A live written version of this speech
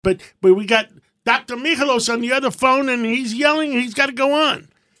But we got Dr. Michaelos on the other phone, and he's yelling. He's got to go on.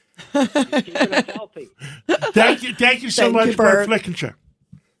 Keeping us healthy. Thank you so much, Bert Flickinger.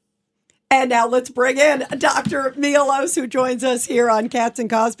 And now let's bring in Dr. Michaelos, who joins us here on Katz and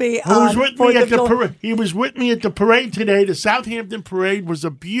Cosby. He was with me at the parade. He was with me at the parade today. The Southampton parade was a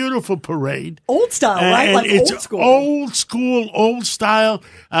beautiful parade. Old style, right? And like it's old school. Old school, old style.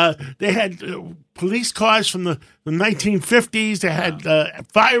 They had police cars from the 1950s. They had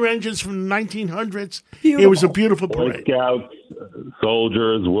fire engines from the 1900s. Beautiful. It was a beautiful parade. Boy Scouts,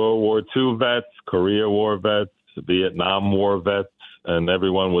 soldiers, World War II vets, Korea War vets, Vietnam War vets. And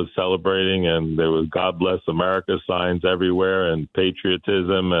everyone was celebrating, and there was God Bless America signs everywhere, and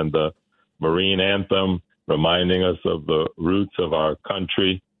patriotism and the Marine anthem reminding us of the roots of our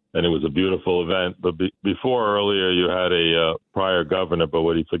country. And it was a beautiful event. But before earlier, you had a prior governor, but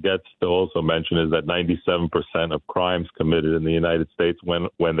what he forgets to also mention is that 97% of crimes committed in the United States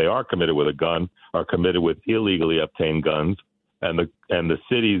when they are committed with a gun are committed with illegally obtained guns. And the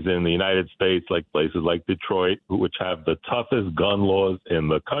cities in the United States, like places like Detroit, which have the toughest gun laws in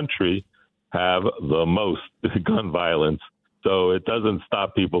the country, have the most gun violence. So it doesn't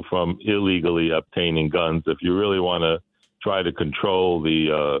stop people from illegally obtaining guns. If you really want to try to control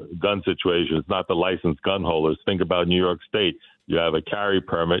the gun situation, it's not the licensed gun holders. Think about New York State. You have a carry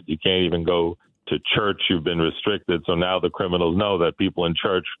permit. You can't even go to church. You've been restricted. So now the criminals know that people in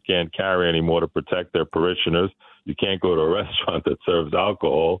church can't carry anymore to protect their parishioners. You can't go to a restaurant that serves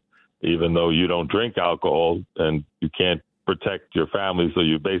alcohol, even though you don't drink alcohol, and you can't protect your family. So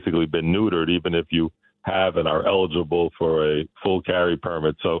you've basically been neutered, even if you have and are eligible for a full carry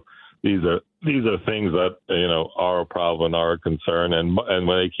permit. So these are things that, are a problem and are a concern. And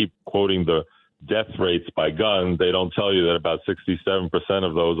when they keep quoting the death rates by guns, they don't tell you that about 67%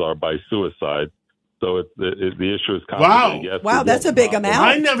 of those are by suicide. So the issue is complicated. Wow. Yes, wow, that's a big amount.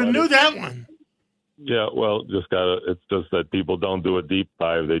 I never knew that one. Yeah, well, it's just that people don't do a deep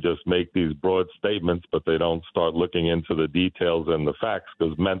dive. They just make these broad statements, but they don't start looking into the details and the facts,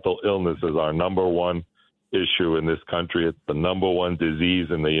 because mental illness is our number one issue in this country. It's the number one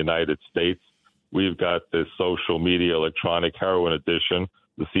disease in the United States. We've got this social media electronic heroin addiction.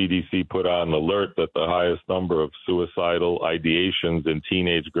 The CDC put out an alert that the highest number of suicidal ideations in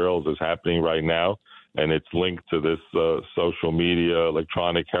teenage girls is happening right now. And it's linked to this social media,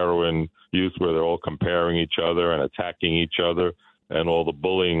 electronic heroin use, where they're all comparing each other and attacking each other, and all the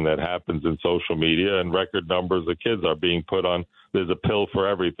bullying that happens in social media. And record numbers of kids are being put on. There's a pill for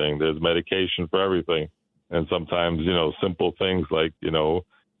everything. There's medication for everything. And sometimes, simple things like,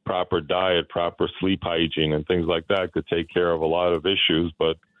 proper diet, proper sleep hygiene, and things like that could take care of a lot of issues.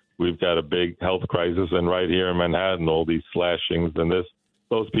 But we've got a big health crisis. And right here in Manhattan, all these slashings and this,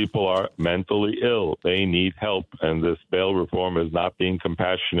 those people are mentally ill. They need help. And this bail reform is not being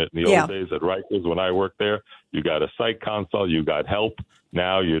compassionate. In the old days at Rikers, when I worked there, you got a psych consult, you got help.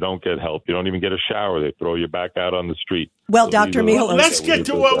 Now you don't get help. You don't even get a shower. They throw you back out on the street. Well, so Dr. Michaelos, let's get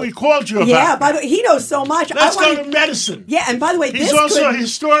to what we called you about. Yeah, by the way, he knows so much. Let's go to medicine. Yeah, and by the way, he's also a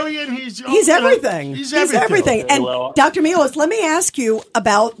historian. He's everything. He's everything. Okay, and Dr. Michaelos, let me ask you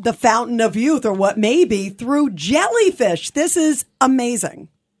about the fountain of youth, or what may be, through jellyfish. This is amazing.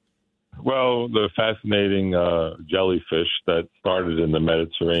 Well, the fascinating jellyfish that started in the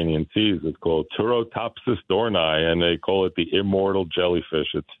Mediterranean seas is called Turritopsis dohrnii, and they call it the immortal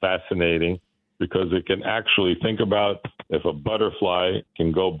jellyfish. It's fascinating because it can actually, think about if a butterfly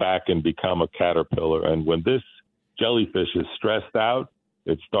can go back and become a caterpillar. And when this jellyfish is stressed out,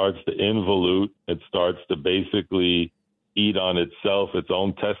 it starts to involute. It starts to basically eat on itself, its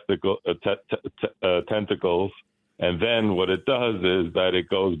own tentacles. And then what it does is that it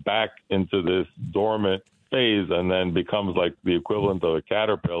goes back into this dormant phase and then becomes like the equivalent of a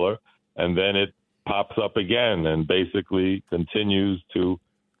caterpillar. And then it pops up again and basically continues to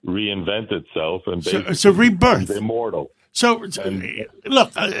reinvent itself. And it's a rebirth. Immortal. So,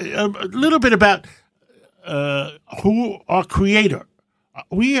 look, a little bit about who our creator.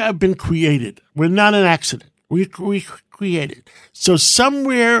 We have been created. We're not an accident. We created. So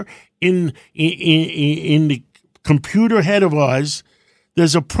somewhere in the computer head of ours,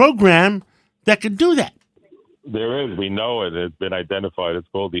 there's a program that can do that. There is. We know it. It's been identified. It's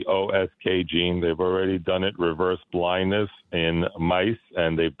called the OSK gene. They've already done it reverse blindness in mice,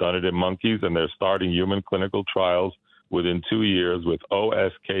 and they've done it in monkeys, and they're starting human clinical trials within 2 years with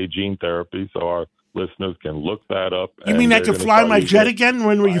OSK gene therapy. So our listeners can look that up. You mean I can fly my jet again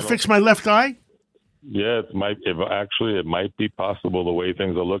when you fix my left eye? Yeah, it might be possible the way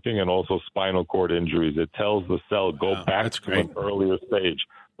things are looking, and also spinal cord injuries. It tells the cell go back to an earlier stage.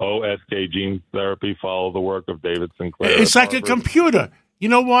 OSK gene therapy, follow the work of David Sinclair. It's like a computer. You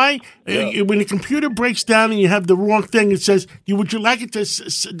know why? When the computer breaks down and you have the wrong thing, it says, would you like it to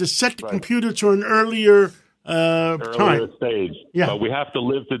set the computer to an earlier time stage. Yeah. But we have to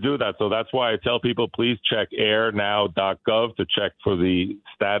live to do that. So that's why I tell people, please check airnow.gov to check for the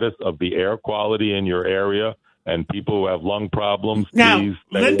status of the air quality in your area. And people who have lung problems, now, please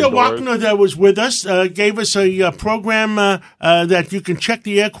Linda Wagner that was with us gave us a program that you can check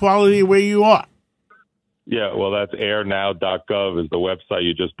the air quality where you are. Yeah, well, that's airnow.gov is the website.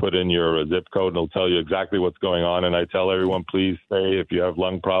 You just put in your zip code and it'll tell you exactly what's going on. And I tell everyone, please stay, if you have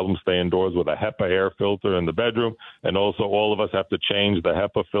lung problems, stay indoors with a HEPA air filter in the bedroom. And also all of us have to change the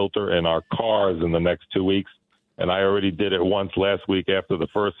HEPA filter in our cars in the next 2 weeks. And I already did it once last week after the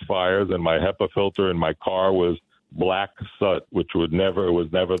first fires, and my HEPA filter in my car was black soot, which was never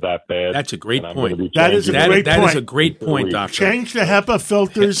that bad. That's a great point. That is a great point. That is a great point, Doctor. Change the HEPA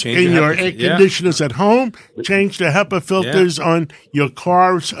filters in your air conditioners at home. Change the HEPA filters on your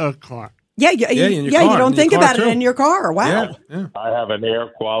car's car. You don't think about it in your car. Wow. Yeah. I have an air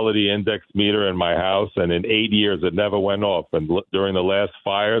quality index meter in my house, and in 8 years it never went off. And during the last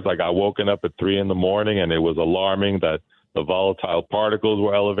fires, I got woken up at 3 a.m, and it was alarming that the volatile particles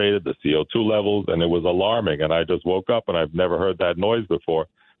were elevated, the CO2 levels, and it was alarming. And I just woke up, and I've never heard that noise before.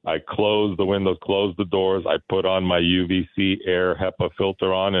 I closed the windows, closed the doors. I put on my UVC air HEPA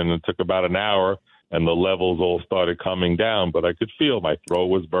filter on, and it took about an hour, and the levels all started coming down. But I could feel my throat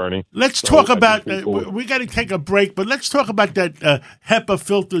was burning. Let's talk about we got to take a break, but let's talk about that HEPA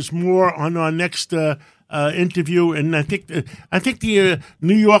filters more on our next interview, and I think the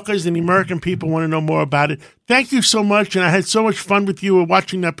New Yorkers and the American people want to know more about it. Thank you so much, and I had so much fun with you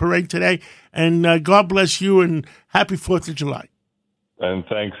watching that parade today, and God bless you, and happy 4th of July. And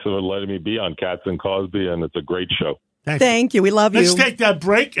thanks for letting me be on Katz and Cosby, and it's a great show. Thank you. We love you. Let's take that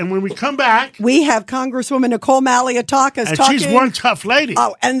break, and when we come back, we have Congresswoman Nicole Maliotakis and talking. She's one tough lady.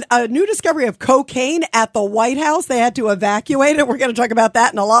 Oh, and a new discovery of cocaine at the White House. They had to evacuate it. We're going to talk about that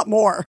and a lot more.